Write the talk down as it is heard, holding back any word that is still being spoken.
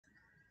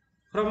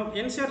From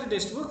Ncert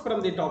textbook from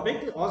the topic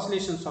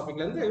oscillations topic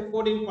la irundhu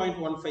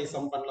 14.15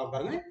 sum pannalam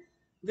parunga.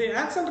 The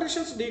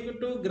accelerations due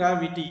to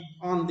gravity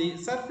on the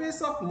surface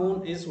of moon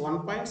is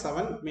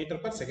 1.7 meter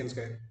per second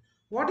square.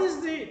 What is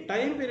the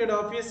time period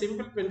of a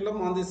simple pendulum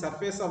on the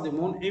surface of the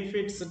moon if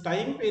its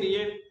time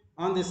period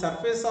on the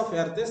surface of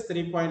earth is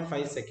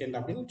 3.5 second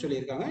அப்படினு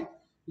சொல்லியிருக்காங்க.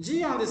 G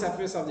on the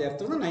surface of the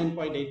earth வந்து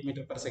 9.8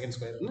 meter per second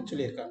square னு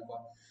சொல்லியிருக்காங்க.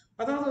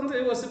 அதாவது வந்து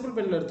ஒரு simple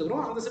பெண்டில்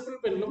எடுத்துக்கிறோம். அந்த சிம்பிள்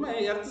பெண்டிலும்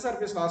எர்த்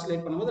சர்ஃபேஸ்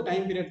ஆசிலேட் பண்ணும்போது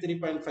டைம் பீரியட்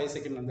 3.5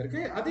 செகண்ட்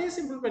வந்திருக்கு. அதே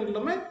simple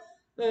பெண்டிலுமே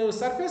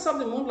surface of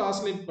the மூன்ல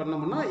oscillate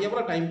பண்ணோம்னா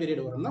எவ்வளவு டைம்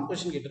பீரியட் வரும் தான்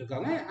क्वेश्चन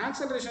கேட்டிருக்காங்க.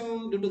 Acceleration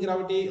due to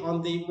gravity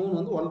on the moon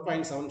வந்து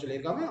 1.7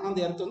 சொல்லியிருக்காங்க. ஆன்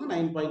தி எர்த் வந்து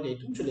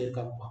 9.8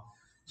 சொல்லியிருக்காங்கப்பா.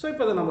 ஸோ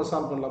இப்போ இதை நம்ம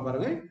சால்வ் பண்ணலாம்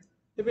பாருங்க.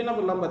 இப்போ என்ன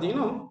பண்ணலாம்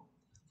பார்த்தீங்கன்னா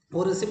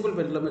ஒரு சிம்பிள்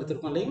பெண்டிலும்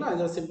எடுத்துருக்கோம் இல்லைங்களா?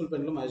 இதை சிம்பிள்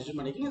பெண்டிலும் அட்ஜஸ்ட்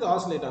பண்ணிக்கணும். இது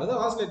ஆசிலேட் ஆகுது.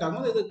 ஆசிலேட்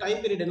ஆகும்போது இது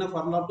டைம் பீரியட் என்ன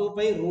ஃபார்முலா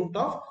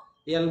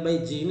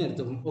 2π√L/Gன்னு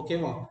எடுத்துக்கணும்.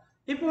 ஓகேவா?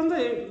 இப்போ வந்து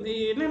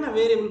என்னென்ன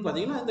வேரியபிள்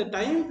பார்த்தீங்கன்னா இந்த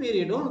டைம்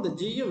பீரியடும் இந்த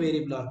ஜியும்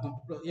வேரியபிளாக இருக்கும்.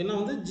 ஏன்னா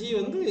வந்து ஜி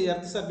வந்து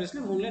எர்த் சர்ஃபேஸ்ல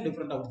மூணுலேயும்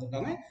டிஃப்ரெண்டாக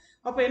கொடுத்துருக்காங்க.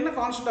 அப்போ என்ன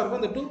கான்ஸ்டன்டாக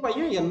இருக்கும்? இந்த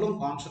 2πயும் எல்லும்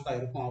கான்ஸ்டன்டாக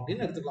இருக்கும்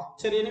அப்படின்னு எடுத்துக்கலாம்.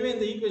 சரி, எனவே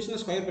இந்த ஈக்குவேஷனை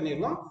ஸ்கொயர்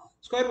பண்ணிடலாம்.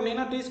 ஸ்கொயர்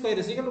பண்ணிங்கன்னா D square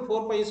is equal to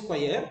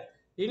 4π²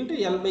 into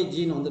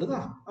L/Gன்னு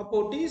வந்துருதா? அப்போ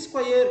D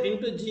square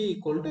into G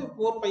equal to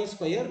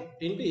 4π²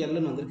 into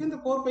எல்னு வந்திருக்கு. இந்த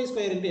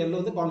 4π² இன்ட்டு எல்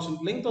வந்து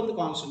கான்ஸ்டன்ட், லெங்த் வந்து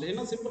கான்ஸ்டன்ட்.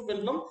 ஏன்னா சிம்பிள்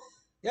பெண்டிலும்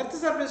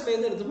எர்த் சர்ஃபேஸ்ல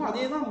இருந்து எடுத்துமோ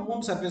அதே தான்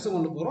மூன் சர்ஃபேஸும்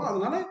கொண்டு போகிறோம்.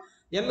 அதனால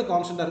எல்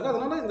கான்ஸ்டன்டா இருக்கு.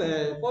 அதனால இந்த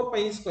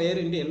 4π²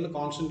 இன்ட்டு எல்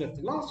கான்ஸ்டன்ட்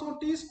எடுத்துக்கலாம். So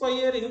D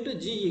square into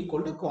G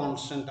equal to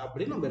constant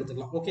அப்படின்னு நம்ம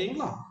எடுத்துக்கலாம்.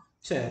 ஓகேங்களா?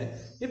 சரி,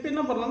 இப்போ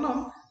என்ன பண்ணலாம்னா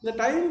இந்த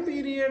time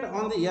period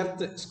on the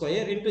earth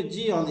square into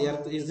G on the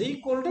earth is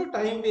equal to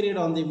time period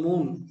on the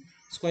moon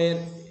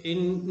square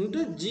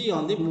into G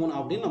on the moon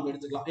அப்படின்னு நம்ம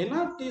எடுத்துக்கலாம். ஏன்னா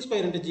D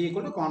square into G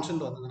equal to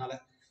constant வந்ததுனால.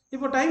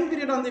 இப்போ time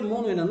period on the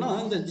moon வேணும்னா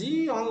இந்த G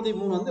on the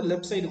moon வந்து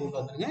left side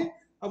கொண்டு வந்துருங்க.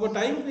 அப்போ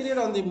time period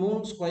on the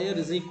moon square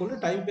is equal to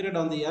time period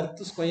on the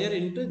earth square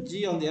into G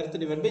on the earth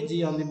divide by G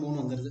on the moon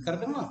வந்துருது.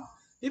 கரெக்டுங்களா?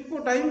 இப்போ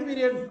time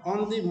period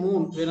on the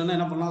moon வேணும்னா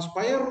என்ன பண்ணலாம்?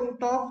 Square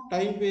root of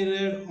time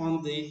period on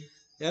the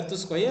earth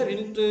square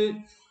into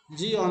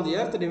G on the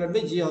earth divide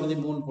by G on the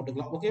moon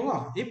போட்டுக்கலாம். ஓகேவா?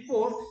 இப்போ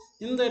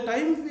இந்த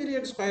டைம்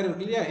பீரியட் ஸ்கொயர்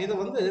இருக்கு இல்லையா? இதை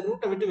வந்து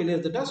ரூட்டை விட்டு வெளியே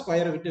எடுத்துட்டா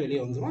ஸ்கொயரை விட்டு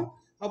வெளியே வந்துடும்.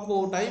 அப்போ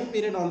time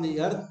period on the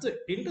earth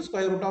into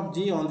square root of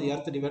G on the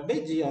earth divide by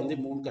G on the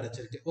moon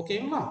கிடைச்சிருக்கு.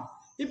 ஓகேங்களா?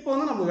 இப்போ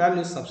வந்து நம்ம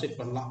வேல்யூஸ் சப்ஸ்டிட்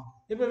பண்ணலாம்.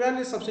 இப்போ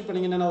வேல்யூஸ் சப்ஸ்டிட்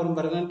பண்ணீங்கன்னா என்ன வரும்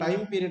பாருங்க.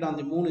 Time period on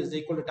the moon is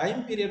equal to time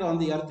period on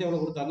the earth எவ்வளோ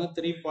கொடுத்தாங்க?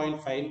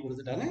 3.5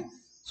 கொடுத்துட்டாங்க.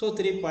 ஸோ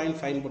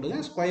 3.5 போட்டுங்க.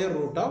 Square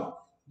root of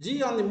G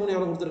on the moon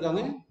எவ்வளோ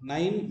கொடுத்துருக்காங்க?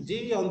 9. ஜி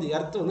ஆன் தி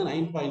எர்த் வந்து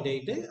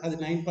 9.8, அது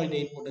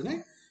 9.8 போட்டுங்க.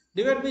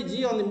 Divide by G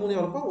on the moon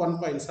எவ்வளோப்பா?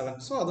 1.7.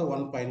 So அது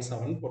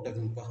 1.7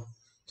 போட்டுக்குங்கப்பா.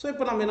 ஸோ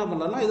இப்போ நம்ம என்ன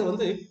பண்ணலாம்னா இதை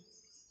வந்து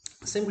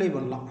சிம்ப்ளை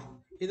பண்ணலாம்.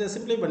 இதை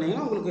சிம்ப்ளை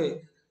பண்ணிங்கன்னா உங்களுக்கு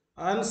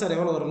ஆன்சர்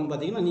எவ்வளோ வரும்னு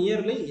பார்த்தீங்கன்னா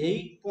நியர்லி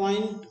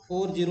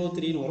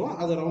 8.403 வரும்.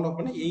 அதை ரவுண்ட் அப்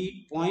பண்ணி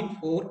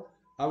 8.4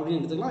 அப்படின்னு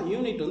எடுத்துக்கலாம்.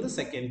 யூனிட் வந்து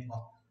செகண்ட் பா.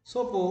 ஸோ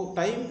இப்போ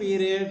time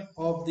period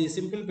of the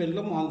simple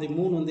பெண்டிலும் on the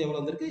moon வந்து எவ்வளோ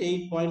வந்திருக்கு?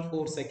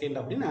 8.4 செகண்ட்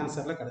அப்படின்னு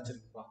ஆன்சரில்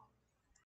கிடச்சிருக்கு.